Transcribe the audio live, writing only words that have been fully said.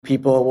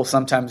people will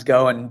sometimes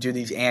go and do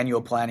these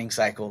annual planning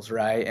cycles,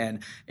 right? And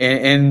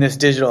in this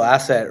digital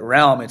asset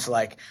realm, it's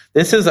like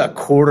this is a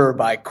quarter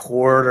by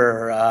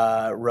quarter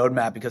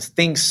roadmap because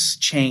things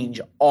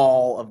change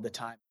all of the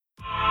time.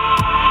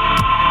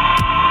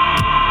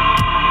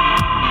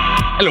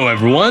 Hello,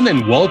 everyone,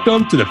 and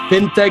welcome to the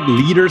Fintech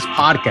Leaders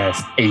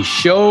Podcast, a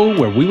show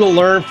where we will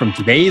learn from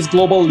today's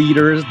global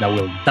leaders that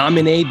will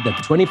dominate the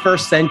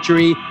 21st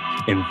century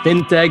in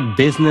fintech,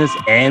 business,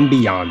 and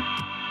beyond.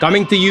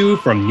 Coming to you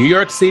from New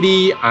York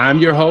City, I'm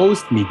your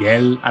host,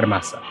 Miguel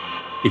Armaza.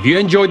 If you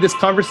enjoyed this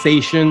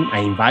conversation,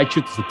 I invite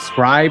you to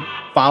subscribe,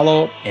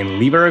 follow, and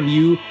leave a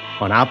review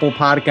on Apple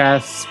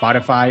Podcasts,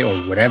 Spotify,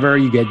 or wherever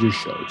you get your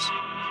shows.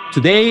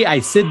 Today,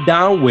 I sit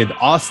down with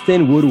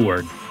Austin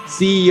Woodward,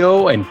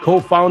 CEO and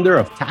co-founder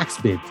of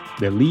TaxBit,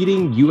 the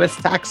leading U.S.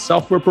 tax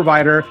software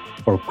provider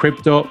for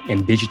crypto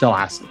and digital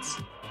assets.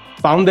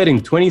 Founded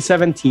in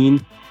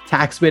 2017,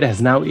 TaxBit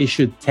has now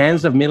issued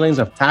tens of millions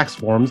of tax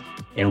forms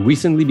and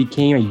recently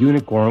became a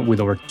unicorn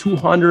with over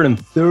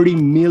 $230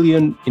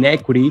 million in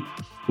equity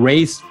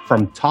raised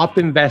from top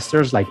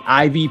investors like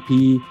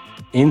IVP,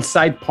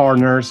 Insight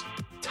Partners,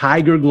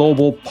 Tiger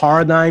Global,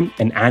 Paradigm,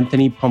 and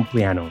Anthony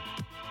Pompliano.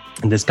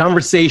 In this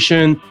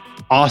conversation,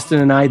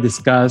 Austin and I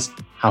discussed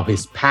how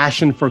his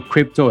passion for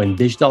crypto and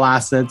digital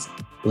assets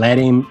led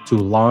him to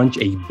launch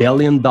a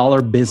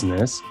billion-dollar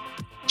business,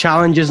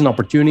 challenges and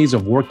opportunities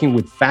of working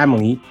with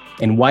family,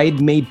 and why it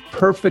made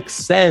perfect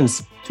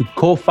sense to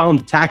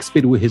co-found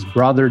TaxBit with his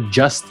brother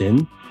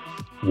Justin,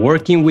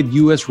 working with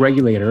U.S.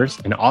 regulators,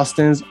 and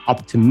Austin's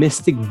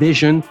optimistic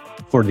vision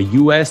for the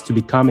U.S. to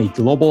become a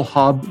global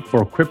hub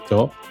for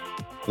crypto,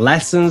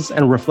 lessons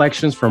and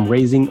reflections from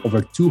raising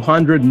over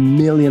 $200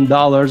 million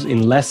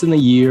in less than a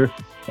year,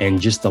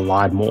 and just a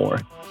lot more.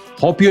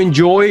 Hope you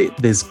enjoy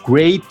this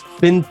great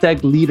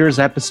FinTech Leaders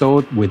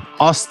episode with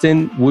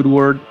Austin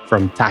Woodward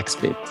from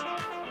TaxBit.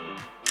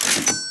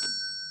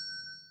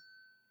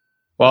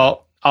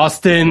 Well,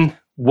 Austin,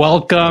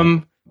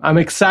 welcome. I'm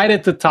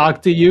excited to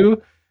talk to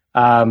you.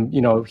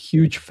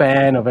 Huge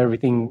fan of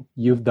everything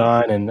you've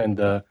done and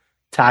the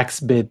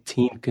TaxBit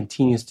team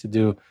continues to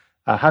do.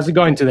 How's it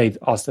going today,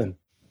 Austin?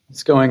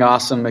 It's going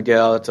awesome,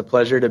 Miguel. It's a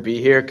pleasure to be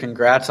here.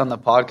 Congrats on the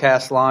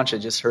podcast launch. I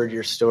just heard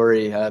your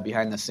story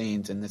behind the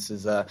scenes, and this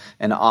is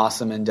an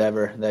awesome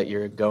endeavor that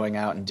you're going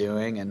out and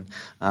doing, and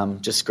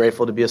I'm just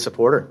grateful to be a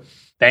supporter.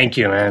 Thank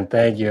you, man.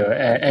 Thank you.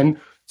 And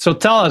so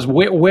tell us,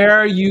 where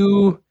are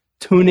you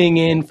tuning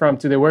in from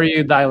today? Where are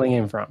you dialing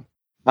in from?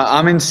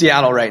 I'm in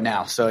Seattle right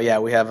now. So yeah,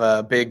 we have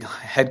a big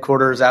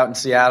headquarters out in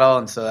Seattle,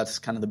 and so that's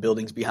kind of the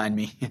buildings behind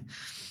me.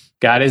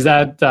 God, is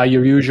that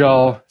your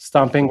usual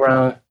stomping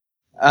ground?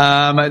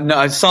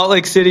 No, Salt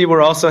Lake City,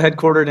 we're also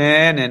headquartered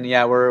in, and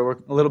yeah, we're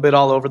a little bit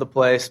all over the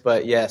place.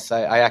 But yes,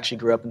 I actually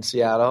grew up in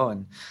Seattle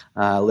and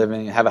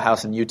have a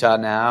house in Utah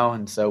now,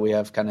 and so we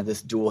have kind of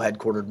this dual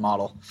headquartered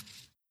model.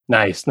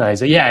 Nice.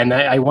 Yeah, and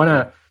I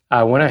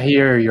wanna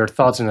hear your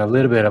thoughts in a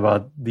little bit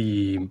about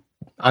the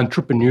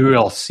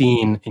entrepreneurial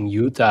scene in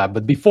Utah.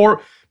 But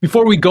before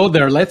we go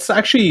there, let's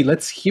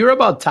hear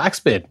about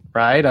TaxBit,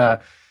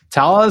 right?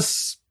 Tell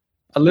us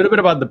a little bit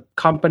about the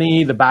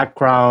company, the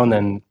background,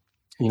 and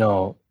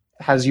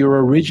has your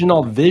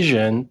original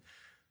vision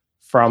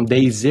from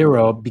day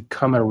zero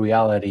become a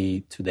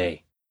reality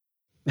today?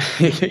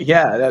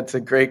 Yeah, that's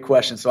a great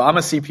question. So I'm a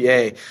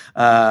CPA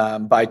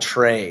by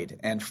trade,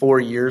 and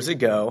 4 years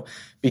ago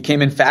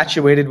became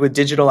infatuated with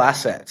digital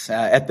assets.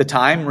 At the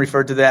time,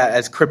 referred to that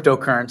as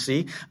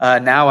cryptocurrency.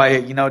 Now I,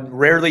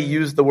 rarely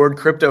use the word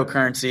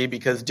cryptocurrency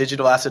because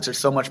digital assets are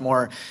so much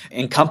more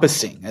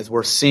encompassing, as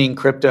we're seeing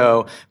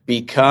crypto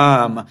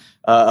become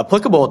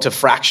applicable to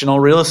fractional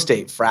real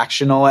estate,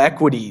 fractional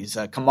equities,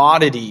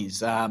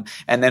 commodities, and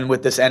then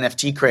with this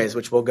NFT craze,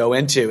 which we'll go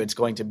into, it's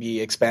going to be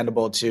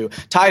expandable to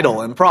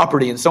title and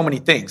property and so many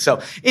things.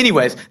 So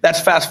anyways, that's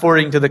fast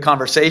forwarding to the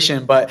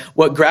conversation. But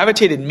what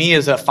gravitated me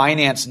as a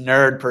finance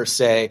nerd per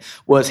se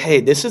was,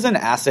 hey, this is an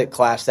asset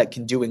class that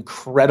can do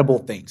incredible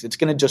things. It's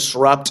going to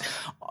disrupt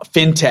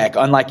fintech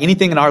unlike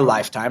anything in our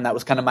lifetime. That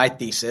was kind of my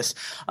thesis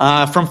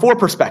from four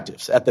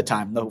perspectives at the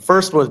time. The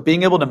first was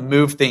being able to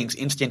move things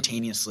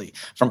instantaneously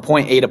from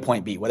point A to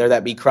point B, whether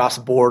that be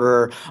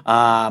cross-border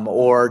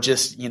or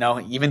just,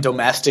 even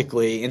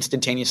domestically,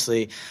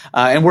 instantaneously.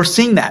 And we're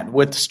seeing that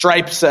with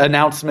Stripe's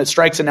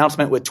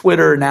announcement with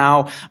Twitter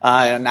now.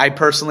 And I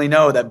personally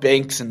know that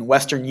banks and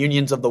Western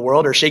unions of the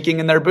world are shaking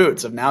in their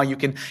boots of now you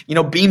can,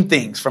 beam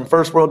things from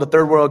first world to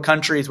third world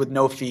countries with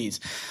no fees.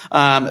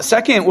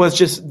 Second was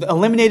just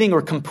eliminating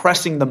or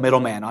compressing the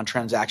middleman on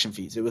transaction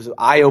fees. It was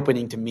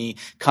eye-opening to me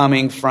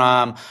coming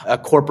from a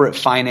corporate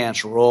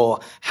finance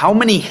role, how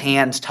many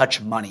hands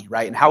touch money,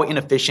 right? And how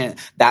inefficient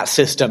that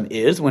system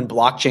is when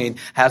blockchain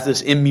has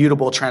this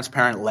immutable,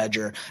 transparent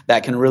ledger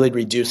that can really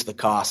reduce the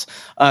costs.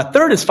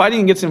 Third is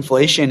fighting against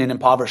inflation in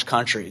impoverished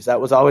countries.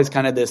 That was always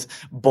kind of this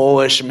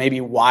bullish,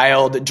 maybe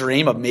wild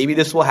dream of maybe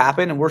this will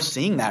happen. And we're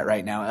seeing that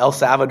right now. El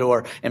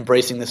Salvador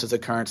embracing this as a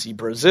currency.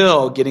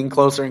 Brazil getting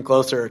closer and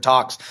closer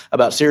talks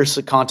about serious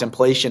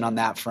contemplation legislation on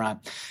that front.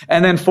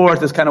 And then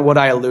fourth is kind of what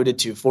I alluded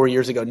to 4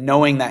 years ago,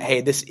 knowing that,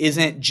 hey, this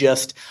isn't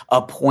just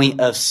a point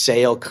of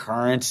sale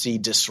currency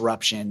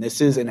disruption.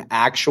 This is an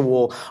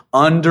actual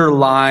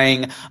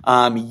underlying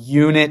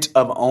unit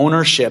of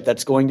ownership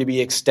that's going to be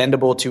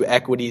extendable to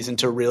equities,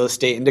 into real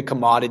estate, into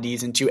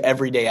commodities, into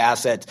everyday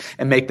assets,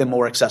 and make them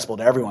more accessible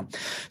to everyone.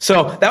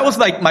 So that was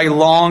like my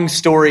long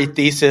story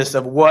thesis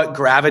of what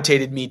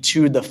gravitated me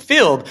to the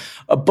field.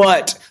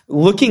 But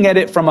looking at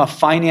it from a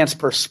finance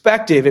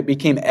perspective, it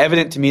became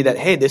evident to me that,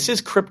 hey, this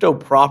is crypto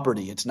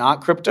property. It's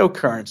not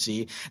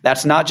cryptocurrency.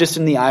 That's not just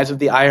in the eyes of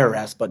the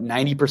IRS, but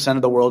 90%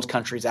 of the world's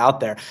countries out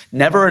there.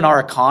 Never in our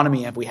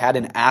economy have we had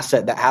an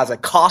asset that has a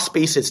cost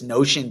basis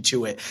notion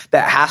to it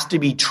that has to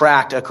be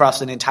tracked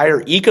across an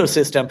entire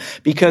ecosystem,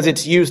 because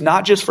it's used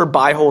not just for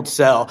buy, hold,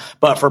 sell,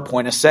 but for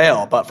point of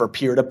sale, but for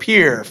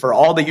peer-to-peer, for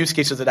all the use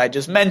cases that I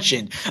just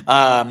mentioned,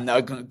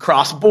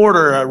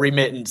 cross-border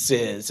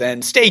remittances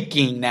and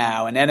staking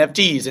now, and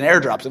NFTs and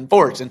airdrops and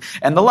forks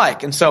and the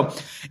like. And so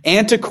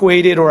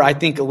antiquated, or I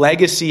think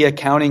legacy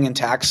accounting and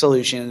tax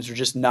solutions are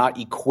just not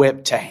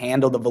equipped to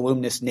handle the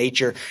voluminous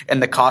nature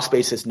and the cost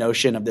basis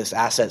notion of this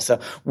asset. So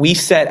we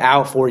set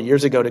out 4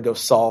 years ago to go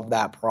solve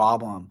that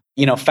problem.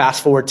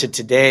 Fast forward to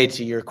today,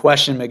 to your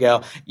question,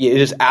 Miguel, it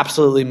has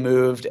absolutely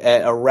moved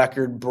at a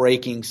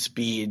record-breaking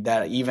speed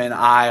that even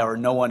I or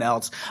no one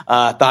else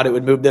thought it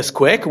would move this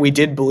quick. We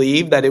did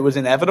believe that it was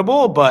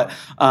inevitable, but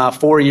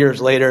 4 years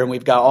later, and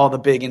we've got all the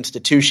big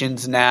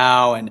institutions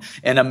now and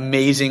an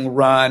amazing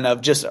run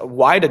of just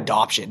wide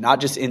adoption,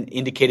 not just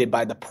indicated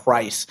by the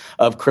price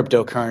of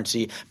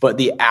cryptocurrency, but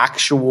the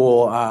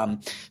actual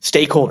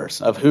stakeholders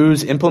of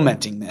who's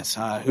implementing this,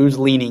 who's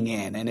leaning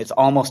in, and it's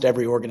almost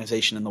every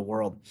organization in the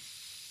world.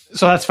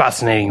 So that's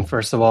fascinating,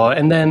 first of all.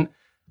 And then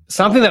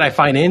something that I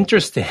find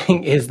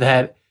interesting is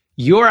that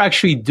you're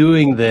actually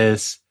doing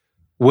this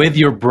with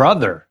your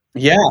brother.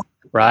 Yeah.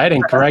 Right?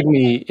 And correct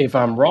me if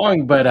I'm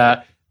wrong,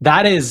 but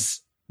that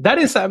is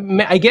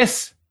I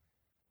guess,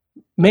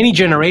 many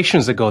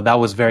generations ago, that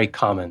was very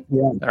common,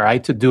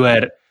 right? To do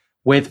it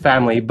with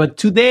family. But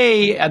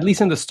today, at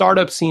least in the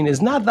startup scene,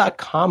 is not that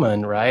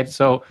common, right?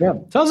 So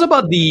tell us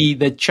about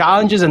the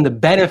challenges and the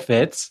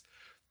benefits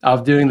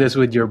of doing this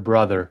with your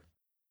brother.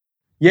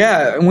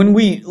 Yeah, when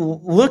we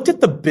looked at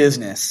the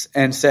business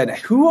and said,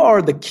 who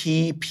are the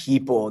key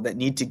people that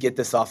need to get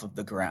this off of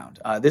the ground?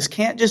 This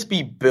can't just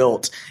be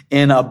built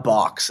in a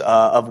box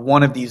of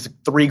one of these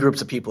three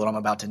groups of people that I'm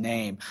about to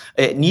name.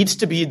 It needs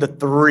to be the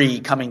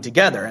three coming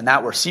together, and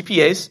that were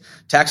CPAs,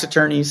 tax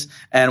attorneys,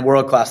 and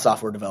world-class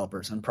software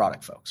developers and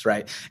product folks,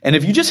 right? And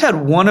if you just had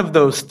one of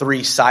those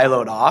three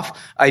siloed off,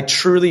 I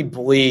truly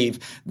believe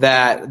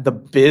that the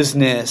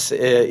business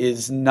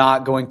is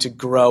not going to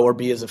grow or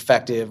be as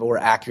effective or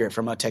accurate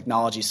from a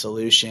technology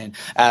solution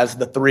as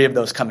the three of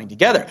those coming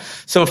together.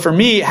 So for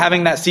me,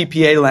 having that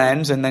CPA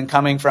lens and then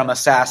coming from a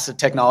SaaS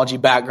technology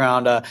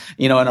background, an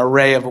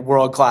array of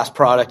world-class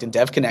product and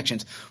dev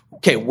connections,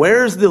 okay,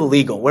 where's the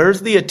legal?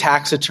 Where's the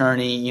tax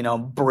attorney,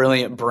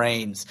 brilliant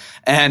brains?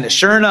 And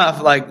sure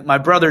enough, like my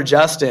brother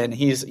Justin,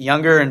 he's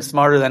younger and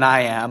smarter than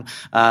I am,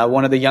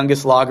 one of the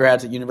youngest law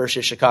grads at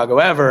University of Chicago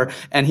ever,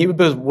 and he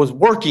was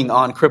working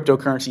on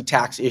cryptocurrency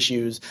tax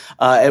issues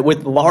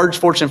with large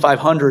Fortune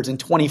 500s in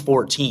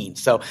 2014.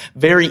 So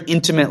very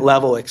intimate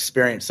level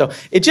experience. So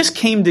it just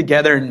came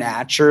together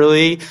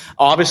naturally.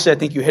 Obviously, I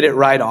think you hit it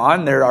right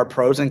on. There are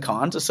pros and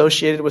cons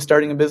associated with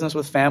starting a business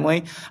with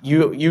family.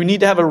 You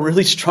need to have a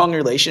really strong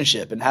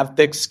relationship and have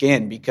thick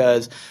skin,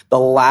 because the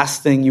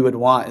last thing you would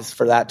want is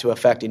for that to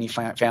affect any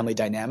family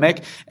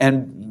dynamic.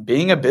 And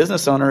being a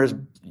business owner is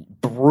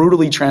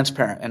brutally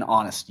transparent and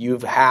honest. You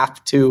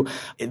have to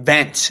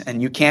vent,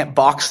 and you can't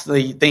box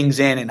the things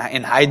in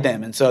and hide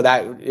them. And so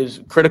that is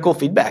critical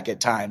feedback at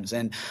times.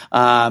 And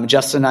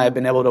Justin and I have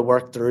been able to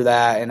work through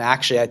that, and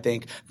actually I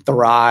think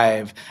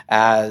thrive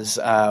as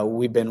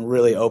we've been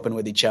really open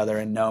with each other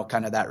and know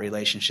kind of that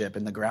relationship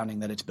and the grounding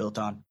that it's built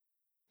on.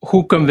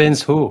 Who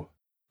convinced who?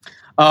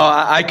 Oh,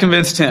 I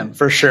convinced him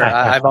for sure.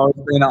 I've always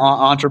been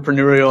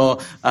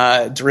entrepreneurial,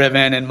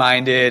 driven and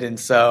minded. And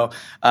so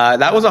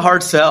that was a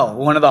hard sell.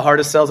 One of the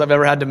hardest sells I've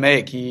ever had to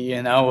make. He,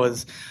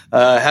 was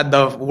had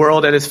the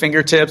world at his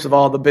fingertips of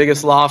all the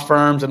biggest law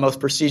firms and most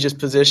prestigious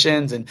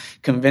positions, and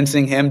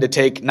convincing him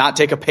to not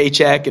take a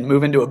paycheck and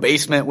move into a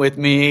basement with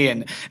me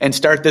and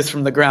start this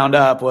from the ground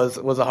up was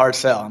a hard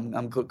sell.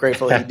 I'm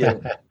grateful he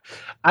did.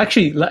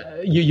 Actually,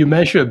 you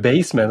mentioned a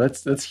basement.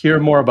 Let's hear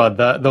more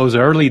about those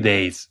early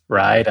days,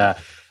 right?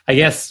 I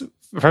guess,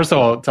 first of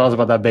all, tell us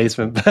about that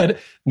basement. But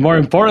more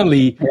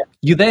importantly,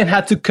 you then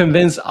had to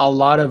convince a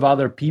lot of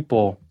other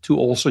people to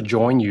also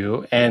join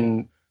you.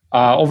 And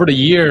over the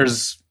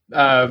years,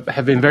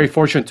 have been very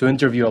fortunate to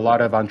interview a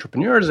lot of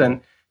entrepreneurs. And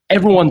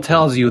everyone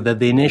tells you that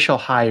the initial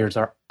hires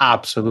are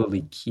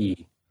absolutely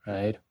key,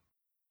 right?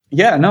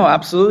 Yeah, no,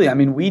 absolutely. I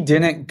mean, we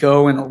didn't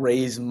go and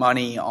raise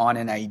money on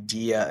an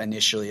idea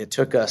initially. It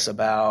took us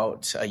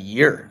about a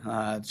year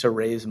to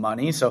raise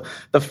money. So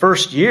the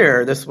first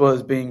year, this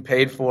was being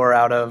paid for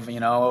out of,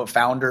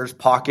 founders'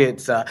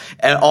 pockets,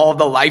 and all of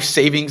the life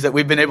savings that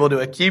we've been able to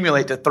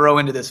accumulate to throw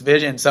into this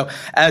vision. So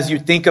as you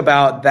think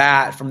about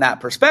that from that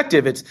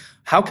perspective, it's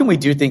how can we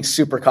do things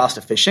super cost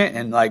efficient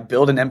and like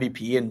build an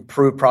MVP and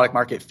prove product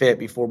market fit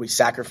before we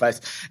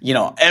sacrifice,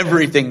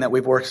 everything that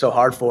we've worked so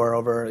hard for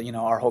over,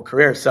 our whole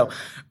career. So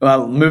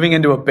moving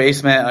into a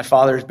basement, my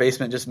father's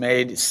basement just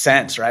made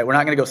sense, right? We're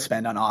not going to go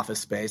spend on office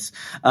space.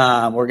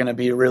 We're going to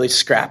be really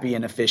scrappy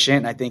and efficient.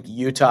 And I think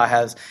Utah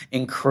has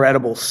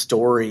incredible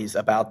stories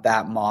about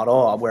that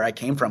model where I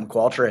came from,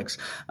 Qualtrics,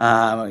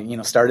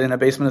 started in a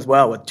basement as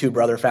well with two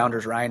brother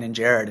founders, Ryan and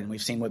Jared, and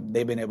we've seen what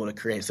they've been able to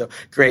create. So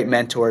great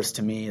mentors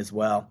to me as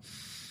well.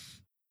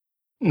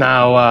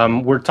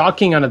 Now, we're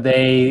talking on a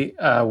day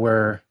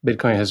where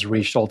Bitcoin has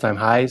reached all-time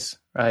highs,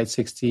 right?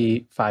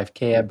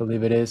 65K, I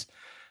believe it is.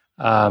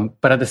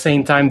 But at the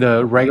same time,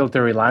 the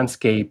regulatory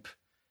landscape,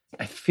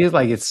 I feel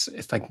like it's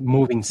like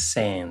moving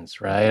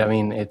sands, right? I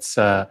mean, it's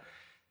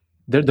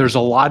there's a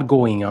lot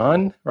going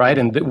on, right?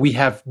 And we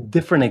have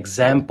different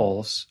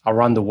examples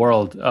around the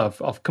world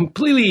of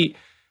completely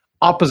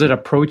opposite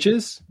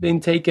approaches being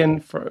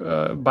taken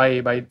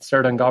by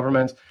certain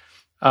governments.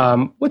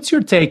 What's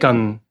your take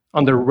on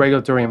the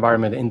regulatory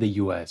environment in the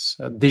U.S.?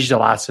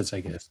 Digital assets,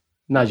 I guess.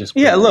 Not just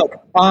yeah. Look,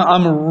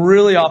 I'm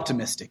really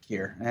optimistic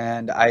here,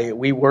 and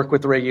we work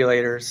with the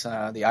regulators,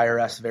 the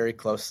IRS, very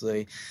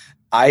closely.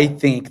 I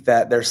think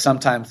that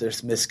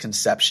there's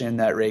misconception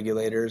that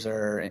regulators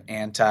are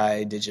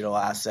anti-digital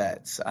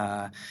assets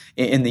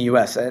in the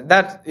U.S.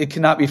 That it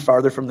cannot be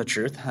farther from the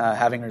truth.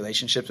 Having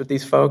relationships with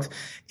these folks,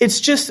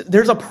 it's just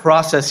there's a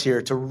process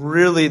here to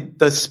really.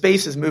 The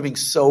space is moving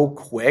so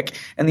quick,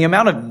 and the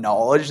amount of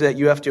knowledge that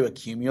you have to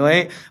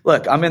accumulate.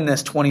 Look, I'm in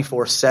this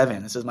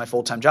 24/7. This is my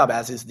full-time job,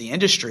 as is the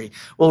industry.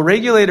 Well,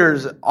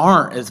 regulators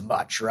aren't as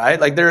much, right?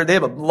 Like they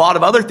have a lot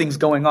of other things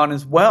going on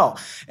as well,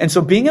 and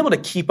so being able to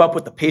keep up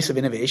with the pace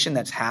of innovation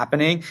that's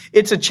happening,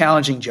 it's a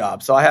challenging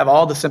job. So I have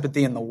all the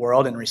sympathy in the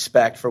world and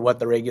respect for what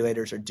the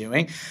regulators are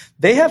doing.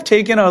 They have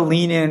taken a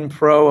lean-in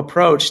pro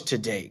approach to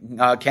date.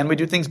 Can we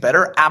do things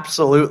better?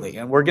 Absolutely.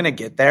 And we're going to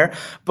get there.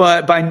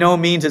 But by no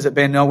means has it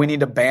been, no, we need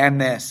to ban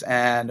this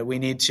and we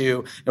need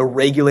to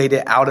regulate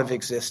it out of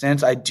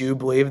existence. I do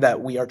believe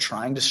that we are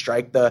trying to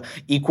strike the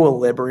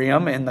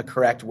equilibrium in the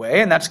correct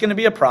way. And that's going to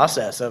be a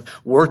process of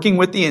working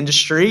with the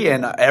industry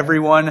and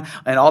everyone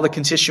and all the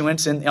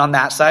constituents on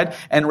that side,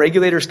 and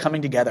regulators coming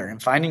together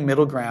and finding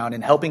middle ground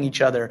and helping each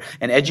other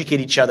and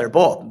educate each other,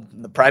 both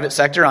the private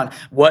sector on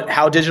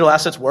how digital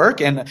assets work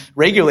and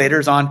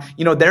regulators on,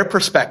 their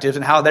perspectives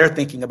and how they're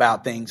thinking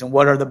about things and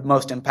what are the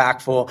most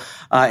impactful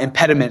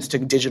impediments to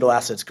digital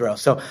assets growth.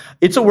 So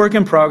it's a work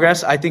in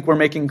progress. I think we're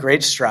making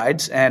great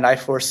strides, and I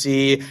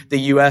foresee the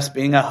U.S.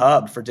 being a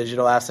hub for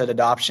digital asset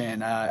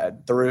adoption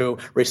through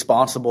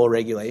responsible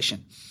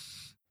regulation.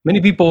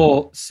 Many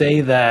people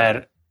say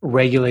that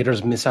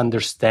regulators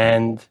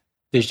misunderstand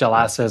digital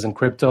assets and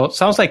crypto.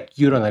 Sounds like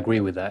you don't agree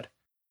with that.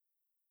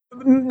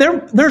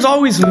 There's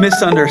always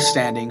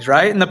misunderstandings,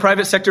 right? And the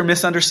private sector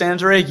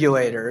misunderstands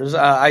regulators.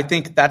 I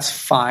think that's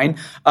fine.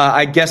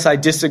 I guess I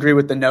disagree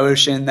with the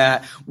notion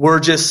that we're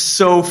just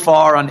so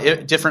far on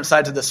different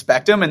sides of the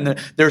spectrum and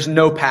there's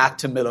no path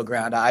to middle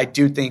ground. I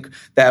do think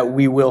that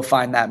we will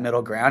find that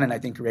middle ground, and I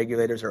think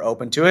regulators are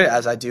open to it,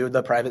 as I do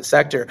the private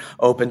sector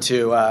open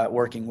to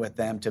working with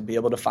them to be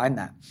able to find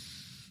that.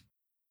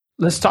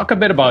 Let's talk a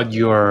bit about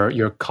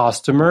your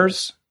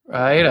customers,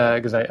 right?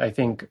 Because I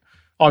think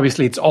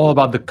obviously it's all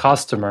about the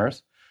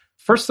customers.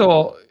 First of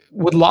all,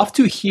 would love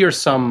to hear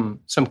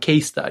some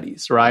case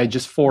studies, right?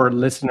 Just for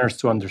listeners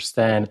to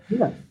understand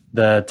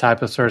the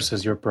type of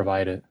services you're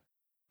provided.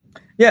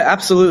 Yeah,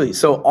 absolutely.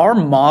 So our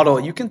model,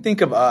 you can think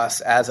of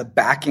us as a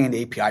back-end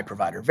API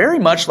provider, very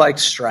much like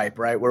Stripe,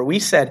 right? Where we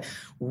said,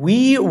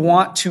 we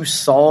want to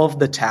solve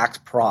the tax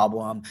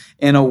problem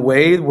in a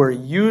way where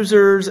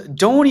users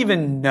don't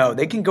even know.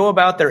 They can go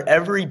about their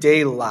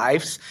everyday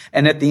lives,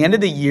 and at the end of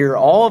the year,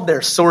 all of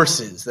their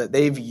sources that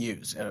they've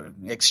used,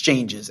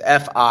 exchanges,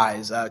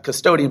 FIs,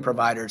 custodian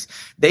providers,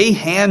 they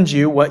hand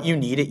you what you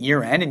need at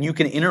year end, and you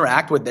can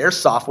interact with their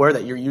software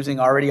that you're using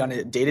already on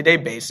a day-to-day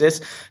basis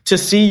to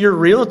see your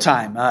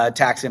real-time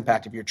tax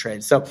impact of your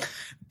trade. So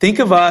think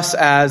of us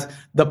as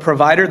the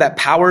provider that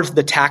powers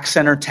the tax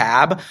center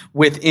tab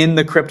within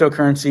the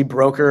cryptocurrency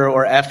broker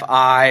or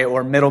FI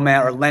or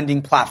middleman or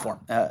lending platform.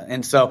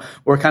 And so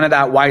we're kind of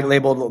that white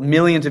labeled.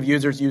 Millions of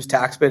users use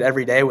TaxBit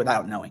every day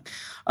without knowing.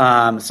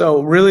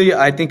 So really,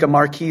 I think a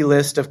marquee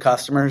list of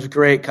customers,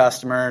 great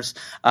customers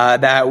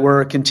that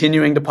we're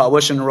continuing to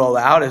publish and roll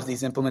out as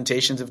these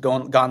implementations have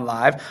gone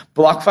live.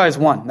 BlockFi is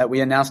one that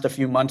we announced a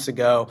few months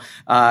ago,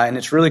 and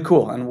it's really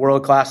cool and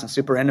world-class and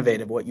super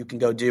innovative what you can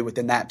go do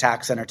within that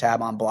tax center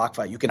tab on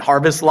BlockFi. You can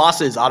harvest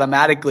losses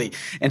automatically.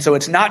 And so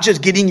it's not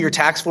just getting your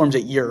tax forms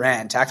at year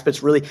end.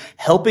 TaxBit's really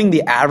helping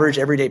the average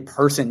everyday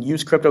person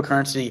use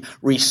cryptocurrency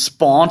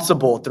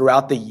responsible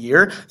throughout the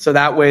year. So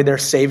that way they're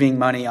saving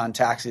money on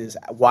taxes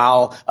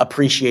while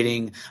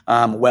appreciating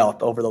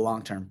wealth over the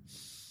long term.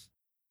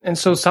 And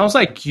so it sounds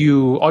like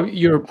you're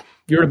a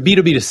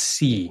B2B to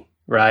C,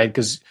 right?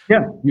 Because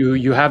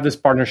you have these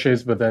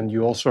partnerships, but then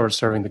you also are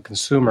serving the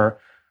consumer.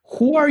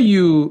 Who are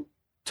you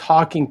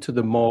talking to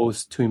the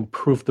most to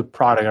improve the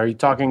product? Are you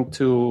talking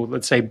to,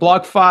 let's say,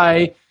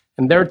 BlockFi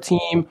and their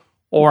team,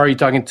 or are you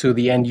talking to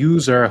the end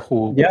user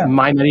who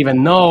might not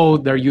even know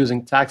they're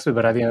using TaxBit,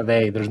 but at the end of the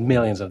day, there's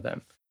millions of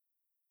them?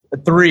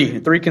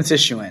 Three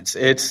constituents.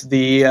 It's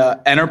the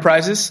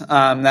enterprises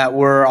that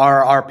were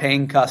our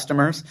paying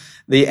customers,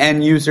 the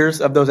end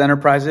users of those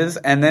enterprises,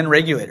 and then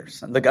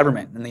regulators, the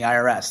government and the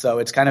IRS. So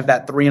it's kind of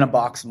that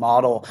three-in-a-box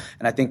model,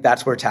 and I think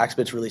that's where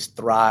TaxBit's really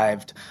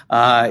thrived,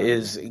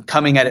 is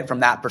coming at it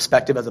from that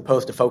perspective as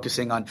opposed to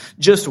focusing on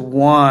just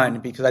one,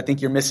 because I think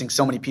you're missing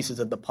so many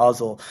pieces of the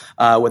puzzle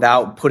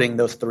without putting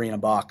those three in a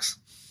box.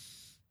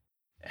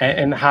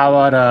 And how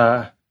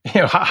about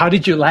how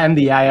did you land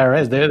the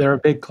IRS? They're a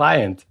big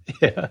client.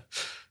 Yeah.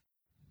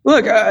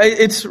 Look,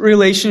 it's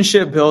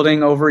relationship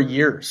building over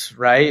years,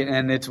 right?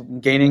 And it's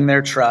gaining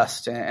their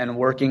trust and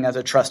working as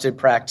a trusted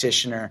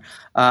practitioner.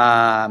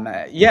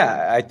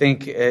 I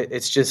think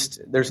it's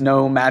just, there's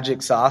no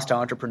magic sauce to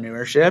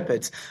entrepreneurship.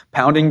 It's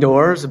pounding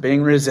doors,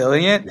 being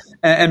resilient,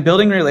 and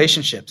building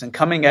relationships and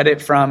coming at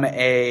it from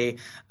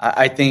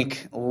I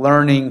think,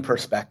 learning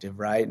perspective,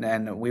 right?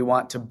 And we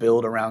want to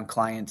build around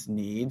clients'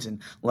 needs and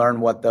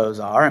learn what those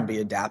are and be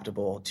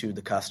adaptable to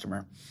the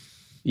customer.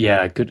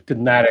 Yeah, could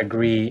not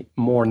agree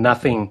more.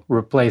 Nothing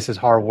replaces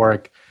hard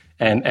work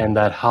and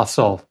that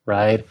hustle,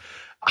 right?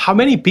 How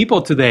many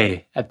people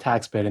today at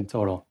TaxBit in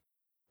total?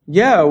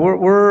 Yeah,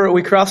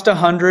 we crossed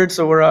 100,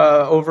 so we're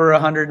over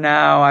 100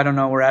 now. I don't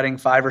know, we're adding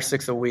 5 or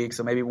 6 a week,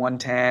 so maybe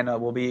 110.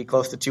 We'll be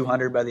close to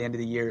 200 by the end of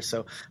the year.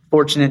 So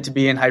fortunate to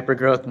be in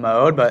hypergrowth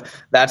mode, but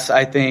that's,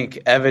 I think,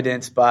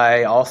 evidenced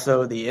by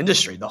also the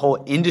industry. The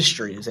whole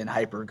industry is in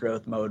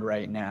hypergrowth mode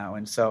right now,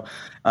 and so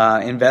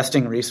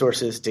investing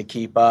resources to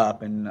keep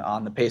up and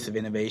on the pace of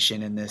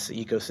innovation in this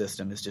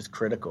ecosystem is just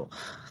critical.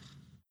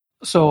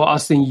 So,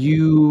 Austin,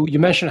 you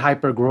mentioned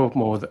hyper-growth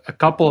mode. A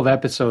couple of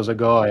episodes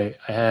ago, I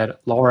had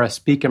Laura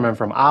Speakerman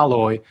from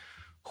Alloy,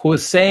 who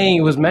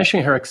was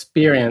mentioning her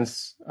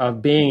experience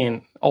of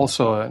being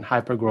also in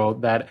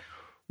hyper-growth, that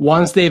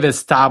once they've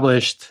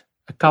established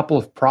a couple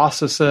of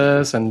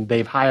processes and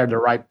they've hired the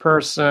right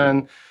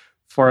person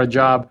for a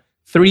job,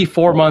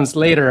 3-4 months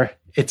later,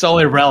 it's all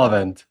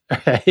irrelevant,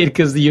 right?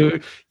 Because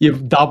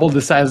you've doubled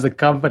the size of the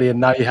company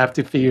and now you have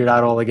to figure it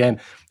out all again.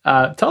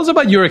 Tell us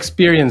about your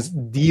experience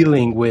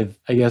dealing with,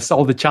 I guess,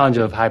 all the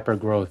challenges of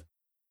hypergrowth.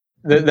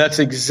 That's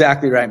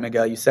exactly right,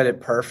 Miguel. You said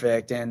it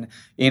perfect. And,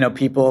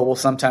 people will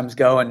sometimes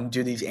go and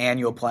do these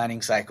annual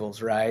planning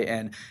cycles, right?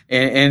 And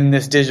in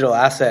this digital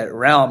asset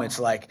realm, it's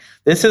like,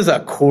 this is a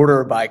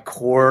quarter by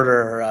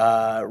quarter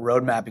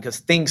roadmap because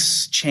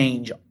things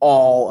change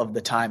all of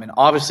the time. And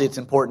obviously it's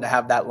important to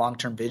have that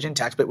long-term vision.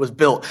 TaxBit was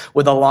built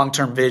with a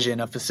long-term vision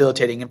of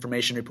facilitating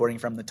information reporting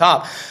from the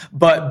top.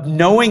 But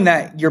knowing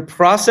that your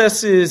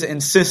processes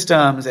and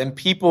systems and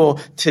people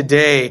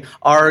today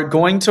are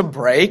going to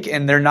break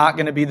and they're not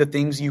going to be the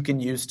things you can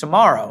use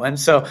tomorrow. And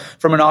so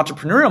from an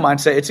entrepreneurial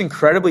mindset, it's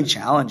incredibly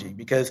challenging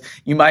because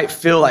you might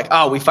feel like,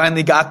 oh, we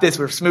finally got this,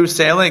 we're smooth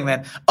sailing,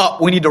 then,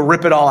 we need to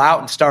rip it all out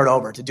and start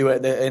over to do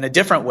it in a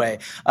different way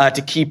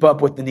to keep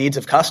up with the needs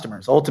of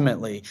customers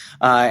ultimately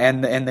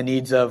and the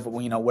needs of,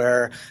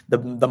 where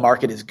the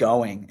market is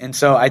going. And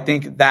so I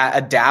think that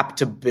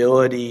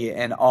adaptability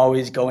and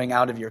always going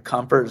out of your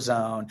comfort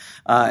zone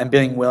and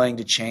being willing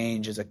to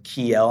change is a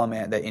key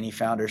element that any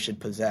founder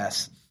should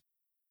possess.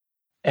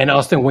 And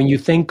Austin, when you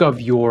think of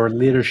your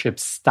leadership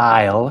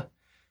style,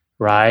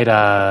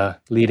 right,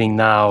 leading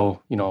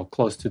now,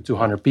 close to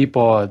 200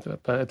 people,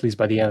 at least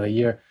by the end of the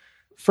year,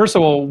 first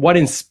of all, what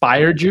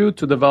inspired you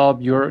to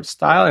develop your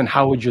style and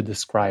how would you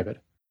describe it?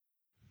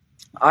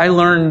 I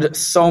learned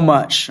so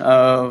much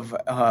of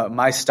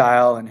my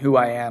style and who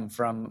I am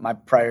from my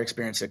prior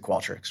experience at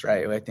Qualtrics,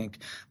 right? I think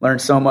learned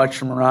so much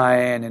from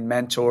Ryan and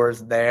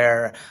mentors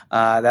there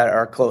that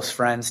are close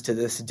friends to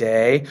this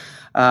day.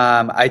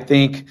 I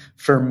think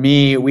for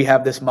me, we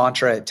have this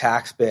mantra at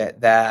TaxBit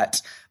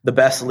that the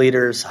best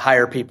leaders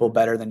hire people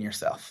better than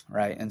yourself,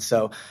 right? And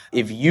so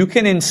if you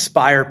can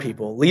inspire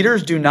people,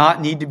 leaders do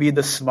not need to be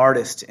the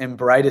smartest and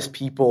brightest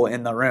people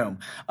in the room,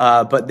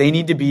 but they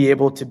need to be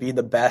able to be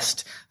the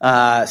best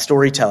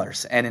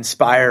storytellers and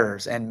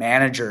inspirers and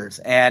managers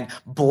and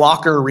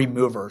blocker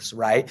removers,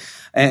 right?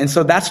 And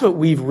so that's what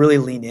we've really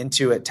leaned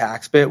into at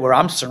TaxBit, where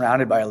I'm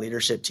surrounded by a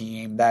leadership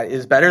team that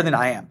is better than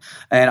I am.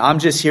 And I'm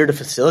just here to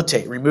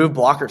facilitate, remove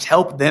blockers,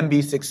 help them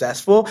be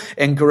successful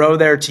and grow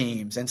their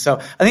teams. And so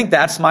I think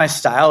that's my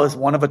style, is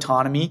one of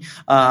autonomy,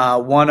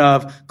 one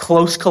of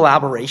close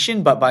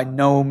collaboration, but by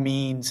no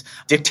means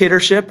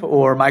dictatorship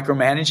or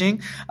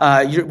micromanaging.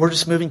 We're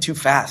just moving too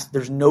fast.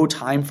 There's no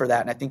time for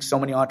that. And I think so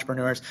many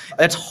entrepreneurs,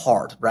 it's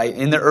hard, right?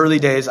 In the early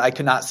days, I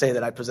could not say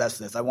that I possessed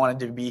this. I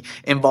wanted to be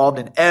involved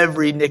in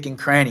every nick and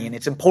cranny, and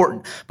it's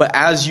important. But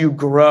as you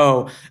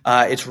grow,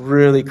 it's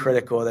really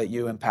critical that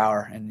you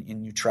empower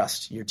and you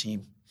trust your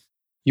team.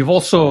 You've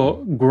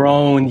also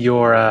grown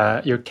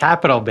your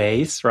capital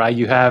base, right?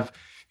 You have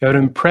an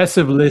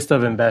impressive list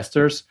of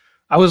investors.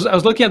 I was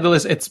looking at the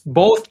list. It's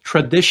both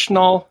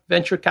traditional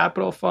venture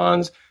capital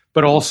funds,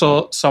 but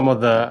also some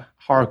of the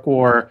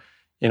hardcore,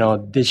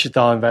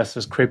 digital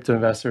investors, crypto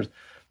investors.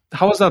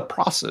 How was that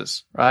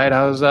process, right?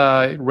 I was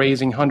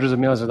raising hundreds of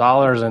millions of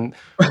dollars, and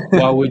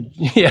what would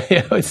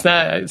it's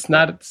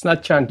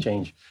not chunk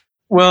change.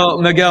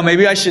 Well, Miguel,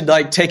 maybe I should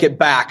take it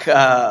back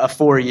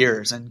 4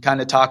 years and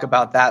kind of talk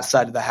about that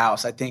side of the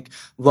house. I think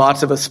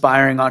lots of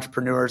aspiring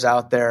entrepreneurs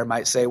out there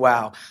might say,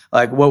 wow,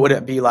 what would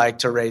it be like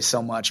to raise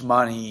so much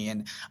money?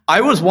 And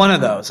I was one of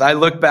those. I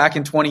look back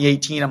in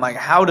 2018, I'm like,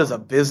 how does a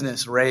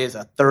business raise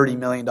a $30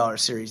 million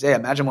Series A?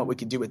 Imagine what we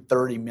could do with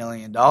 $30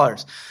 million.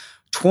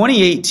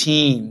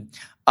 2018,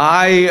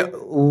 I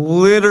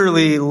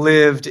literally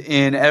lived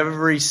in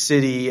every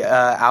city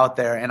out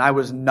there, and I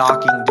was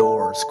knocking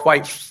doors,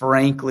 quite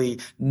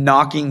frankly,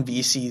 knocking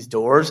VCs'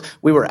 doors.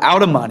 We were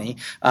out of money.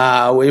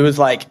 It was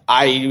like,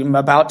 I'm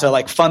about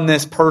to fund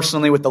this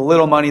personally with the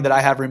little money that I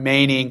have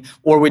remaining,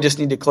 or we just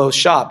need to close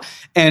shop.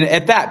 And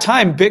at that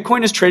time,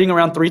 Bitcoin is trading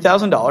around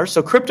 $3,000.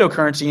 So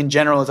cryptocurrency in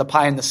general is a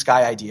pie in the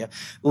sky idea.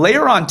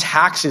 Layer on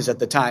taxes at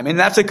the time, and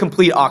that's a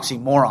complete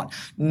oxymoron.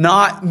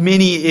 Not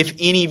many, if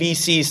any,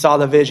 VCs saw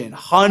the vision.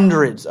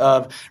 Hundreds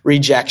of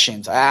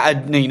rejections,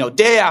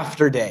 day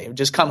after day. I'd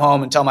just come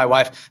home and tell my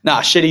wife,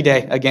 nah, shitty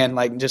day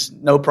again, just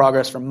no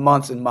progress for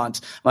months and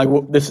months.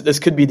 This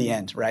could be the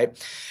end, right?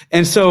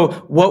 And so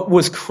what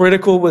was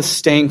critical was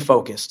staying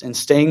focused and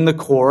staying the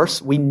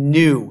course. We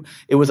knew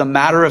it was a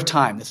matter of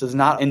time. This is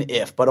not an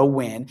if, but a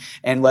when.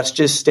 And let's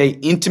just stay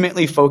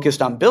intimately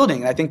focused on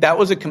building. And I think that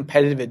was a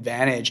competitive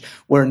advantage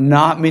where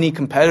not many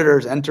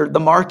competitors entered the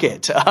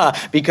market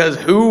because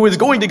who was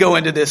going to go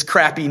into this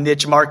crappy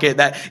niche market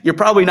that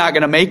you're probably not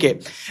going to make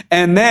it.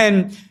 And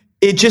then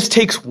it just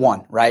takes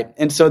one, right?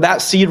 And so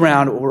that seed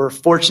round, we're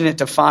fortunate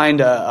to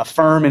find a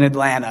firm in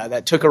Atlanta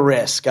that took a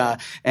risk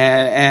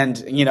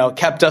and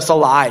kept us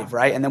alive,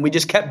 right? And then we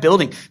just kept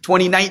building.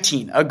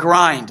 2019, a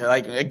grind,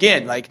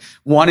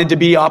 wanted to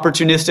be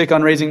opportunistic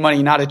on raising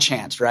money, not a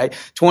chance, right?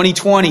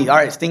 2020, all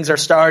right, things are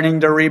starting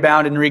to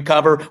rebound and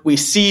recover. We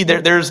see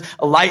there's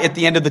a light at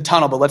the end of the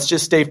tunnel, but let's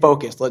just stay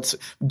focused. Let's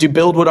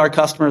build what our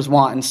customers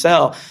want and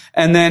sell.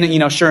 And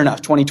then, sure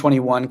enough,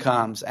 2021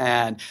 comes,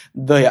 and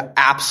the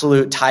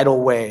absolute tidal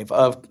wave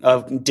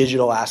of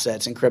digital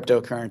assets and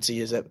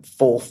cryptocurrency is at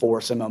full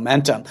force and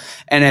momentum.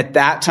 And at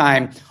that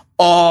time,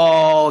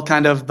 all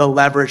kind of the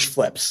leverage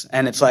flips.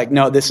 And it's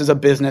no, this is a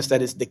business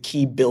that is the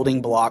key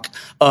building block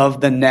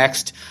of the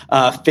next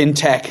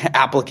fintech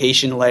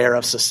application layer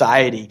of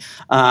society.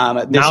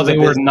 Now they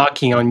were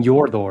knocking on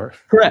your door.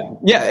 Correct.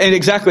 Yeah, and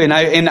exactly.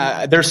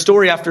 And there's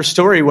story after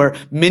story where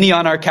many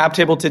on our cap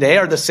table today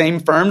are the same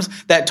firms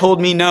that told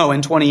me no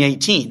in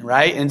 2018,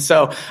 right? And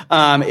so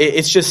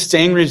it's just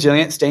staying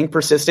resilient, staying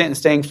persistent, and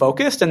staying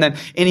focused. And then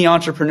any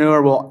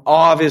entrepreneur will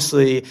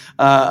obviously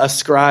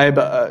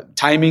ascribe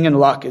timing and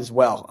luck as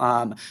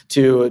well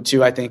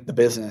to I think the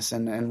business,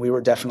 and we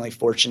were definitely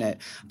fortunate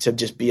to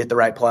just be at the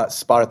right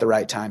spot at the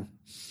right time.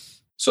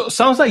 So it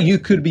sounds like you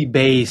could be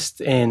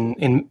based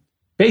in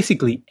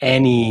basically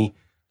any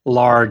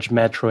large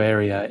metro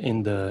area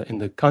in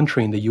the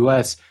country, in the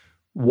US.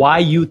 Why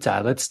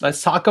Utah?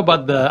 Let's talk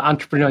about the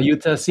entrepreneurial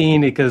Utah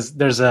scene, because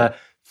there's a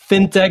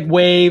fintech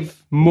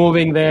wave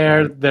moving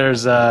there.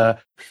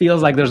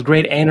 Feels like there's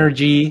great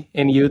energy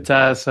in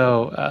Utah.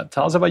 So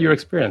tell us about your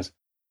experience.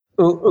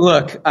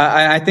 Look,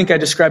 I think I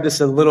described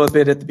this a little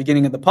bit at the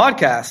beginning of the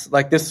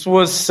podcast. This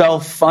was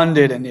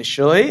self-funded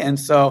initially. And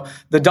so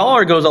the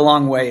dollar goes a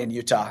long way in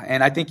Utah.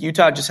 And I think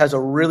Utah just has a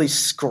really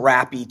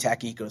scrappy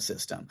tech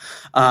ecosystem.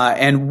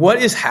 And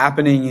what is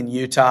happening in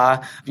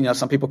Utah,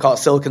 some people call it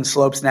Silicon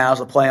Slopes now as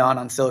a play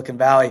on Silicon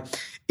Valley,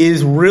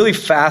 is really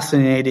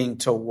fascinating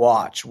to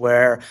watch,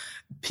 where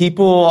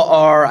people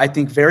are, I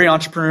think, very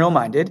entrepreneurial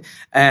minded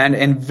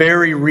and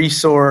very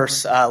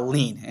resource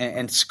lean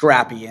and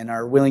scrappy and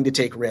are willing to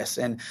take risks.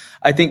 And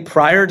I think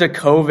prior to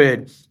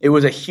COVID, it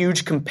was a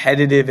huge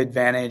competitive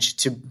advantage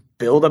to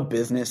build a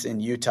business in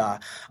Utah.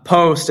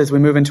 As we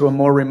move into a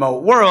more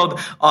remote world,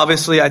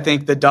 obviously, I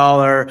think the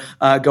dollar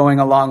going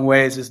a long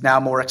ways is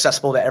now more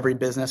accessible to every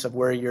business of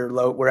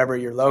wherever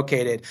you're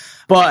located.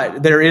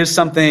 But there is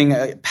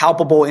something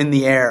palpable in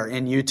the air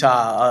in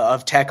Utah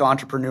of tech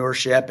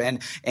entrepreneurship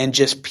and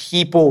just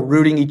people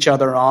rooting each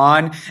other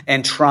on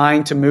and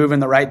trying to move in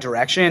the right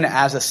direction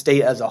as a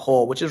state as a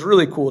whole, which is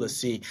really cool to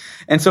see.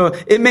 And so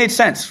it made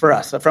sense for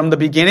us from the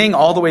beginning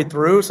all the way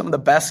through. Some of the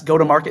best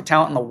go-to-market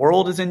talent in the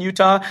world is in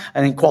Utah. I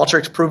think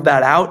Qualtrics proved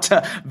that out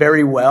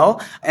very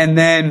well. And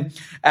then,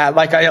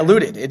 like I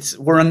alluded,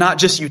 we're not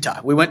just Utah.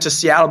 We went to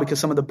Seattle because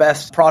some of the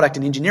best product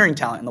and engineering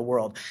talent in the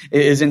world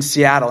is in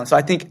Seattle. And so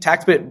I think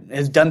TaxBit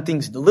has done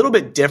things a little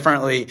bit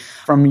differently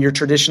from your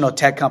traditional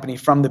tech company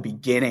from the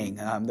beginning.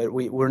 That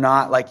we're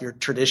not like your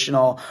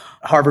traditional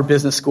Harvard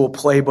Business School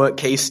playbook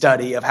case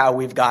study of how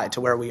we've got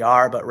to where we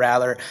are, but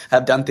rather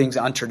have done things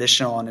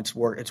untraditional, and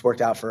it's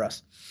worked out for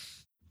us.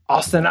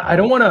 Austin, I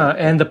don't want to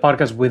end the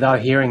podcast without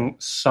hearing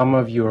some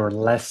of your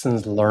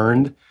lessons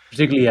learned,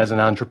 particularly as an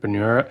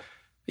entrepreneur.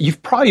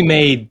 You've probably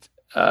made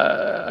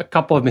a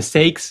couple of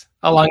mistakes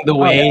along the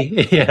way.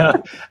 Oh,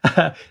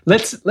 yeah.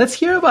 Let's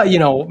hear about,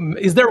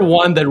 is there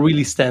one that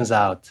really stands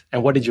out,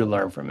 and what did you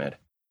learn from it?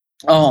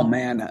 Oh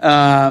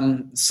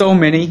man, so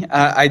many.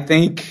 I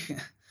think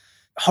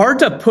hard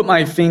to put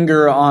my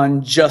finger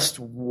on just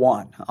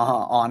one.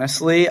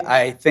 Honestly,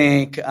 I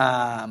think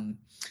I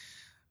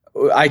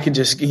could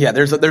just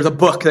there's a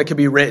book that could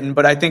be written,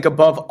 but I think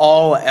above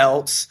all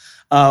else,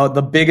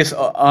 the biggest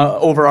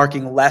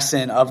overarching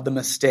lesson of the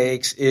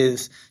mistakes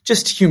is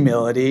just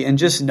humility and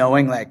just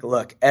knowing, like,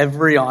 look,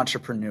 every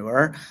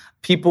entrepreneur,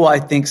 people I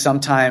think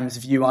sometimes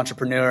view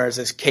entrepreneurs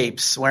as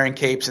capes, wearing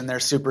capes, and they're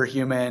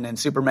superhuman and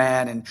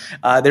Superman,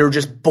 and they were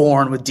just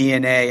born with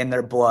DNA in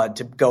their blood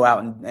to go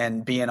out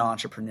and be an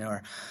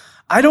entrepreneur.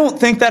 I don't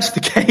think that's the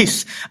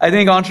case. I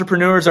think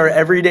entrepreneurs are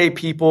everyday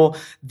people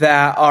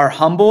that are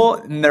humble,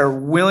 and they're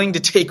willing to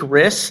take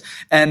risks,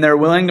 and they're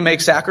willing to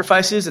make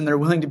sacrifices, and they're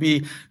willing to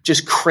be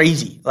just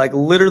crazy, like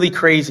literally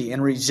crazy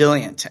and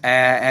resilient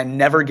and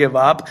never give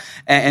up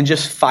and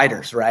just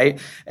fighters,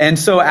 right? And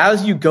so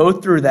as you go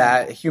through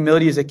that,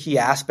 humility is a key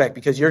aspect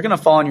because you're going to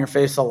fall on your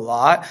face a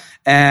lot,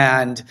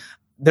 and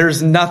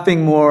there's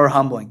nothing more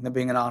humbling than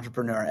being an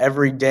entrepreneur.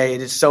 Every day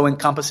it is so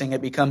encompassing.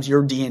 It becomes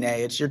your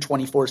DNA. It's your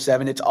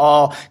 24/7. It's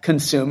all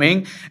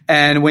consuming.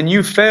 And when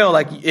you fail,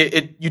 like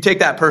you take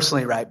that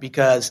personally, right?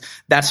 Because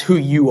that's who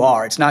you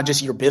are. It's not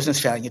just your business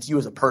failing. It's you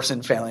as a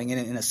person failing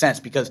in a sense,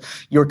 because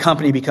your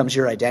company becomes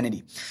your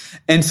identity.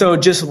 And so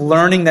just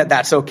learning that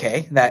that's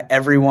okay, that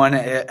everyone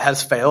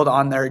has failed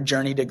on their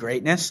journey to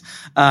greatness,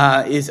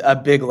 is a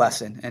big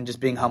lesson, and just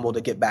being humble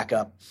to get back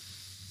up.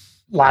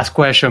 Last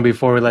question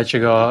before we let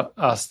you go,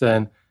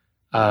 Austin.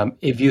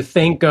 If you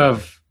think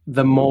of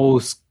the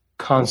most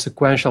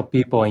consequential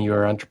people in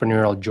your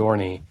entrepreneurial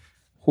journey,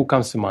 who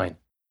comes to mind?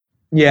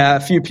 Yeah, a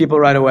few people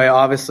right away.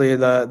 Obviously,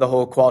 the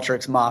whole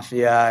Qualtrics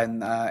mafia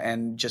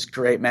and just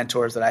great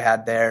mentors that I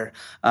had there,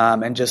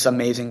 and just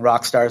amazing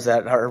rock stars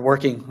that are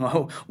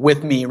working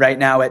with me right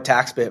now at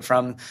TaxBit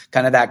from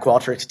kind of that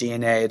Qualtrics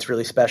DNA. It's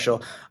really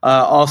special.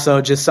 Also,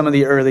 just some of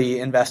the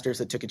early investors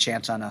that took a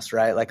chance on us,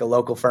 right? Like a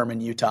local firm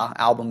in Utah,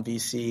 Album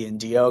VC and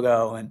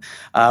Diogo.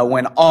 And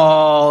when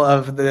all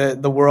of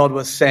the world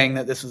was saying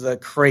that this was a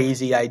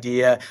crazy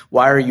idea,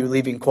 why are you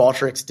leaving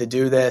Qualtrics to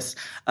do this?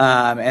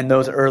 And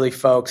those early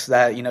folks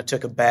that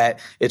took a bet.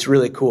 It's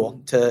really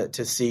cool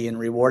to see, and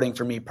rewarding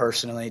for me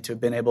personally to have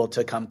been able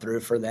to come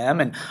through for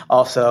them, and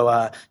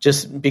also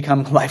just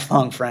become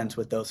lifelong friends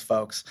with those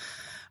folks.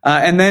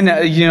 And then,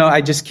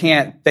 I just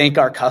can't thank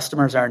our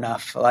customers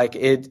enough. Like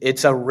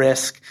it's a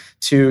risk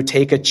to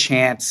take a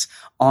chance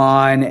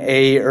on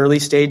a early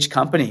stage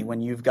company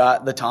when you've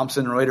got the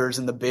Thomson Reuters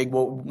and the big,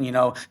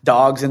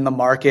 dogs in the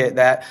market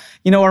that,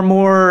 are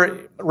more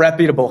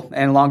reputable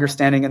and longer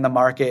standing in the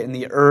market. And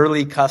the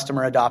early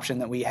customer adoption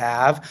that we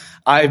have,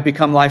 I've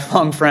become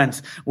lifelong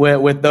friends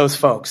with those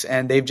folks,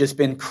 and they've just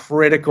been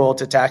critical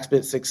to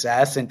TaxBit's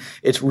success. And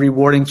it's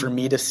rewarding for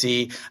me to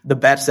see the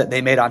bets that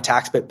they made on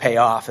TaxBit pay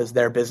off as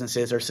their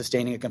businesses are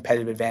sustaining a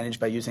competitive advantage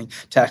by using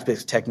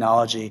TaxBit's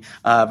technology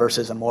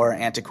versus a more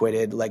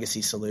antiquated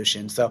legacy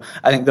solution. So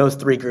I think those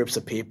three groups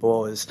of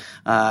people is,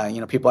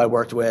 people I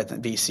worked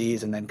with,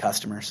 VCs, and then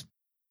customers.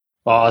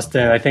 Well,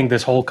 Austin, I think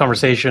this whole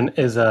conversation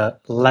is a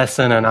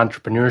lesson on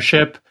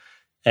entrepreneurship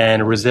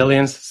and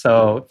resilience.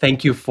 So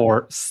thank you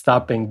for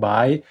stopping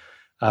by.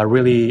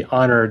 Really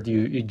honored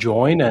you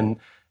joined, and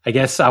I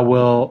guess I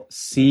will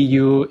see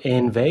you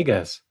in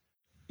Vegas.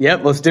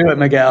 Yep, let's do it,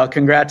 Miguel.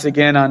 Congrats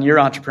again on your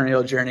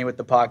entrepreneurial journey with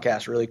the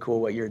podcast. Really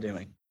cool what you're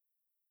doing.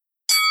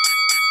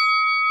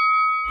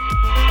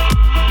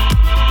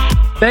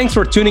 Thanks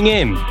for tuning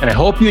in, and I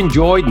hope you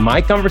enjoyed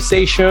my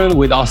conversation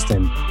with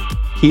Austin.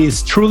 He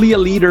is truly a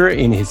leader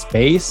in his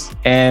space,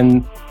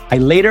 and I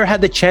later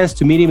had the chance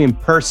to meet him in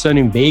person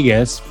in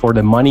Vegas for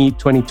the Money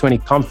 2020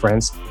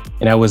 conference,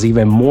 and I was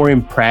even more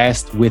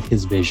impressed with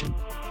his vision.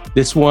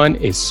 This one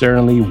is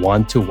certainly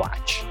one to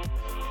watch.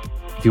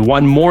 If you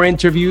want more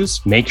interviews,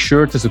 make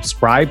sure to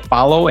subscribe,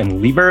 follow,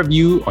 and leave a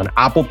review on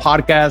Apple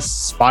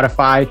Podcasts,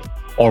 Spotify,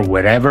 or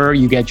wherever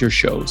you get your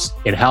shows.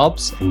 It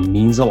helps and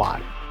means a lot.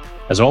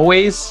 As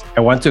always, I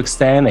want to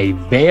extend a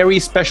very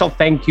special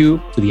thank you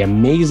to the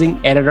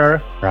amazing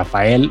editor,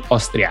 Rafael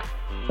Ostria,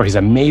 for his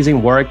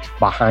amazing work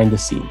behind the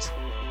scenes.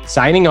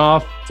 Signing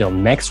off, till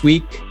next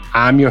week,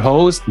 I'm your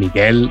host,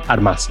 Miguel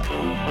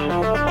Armaza.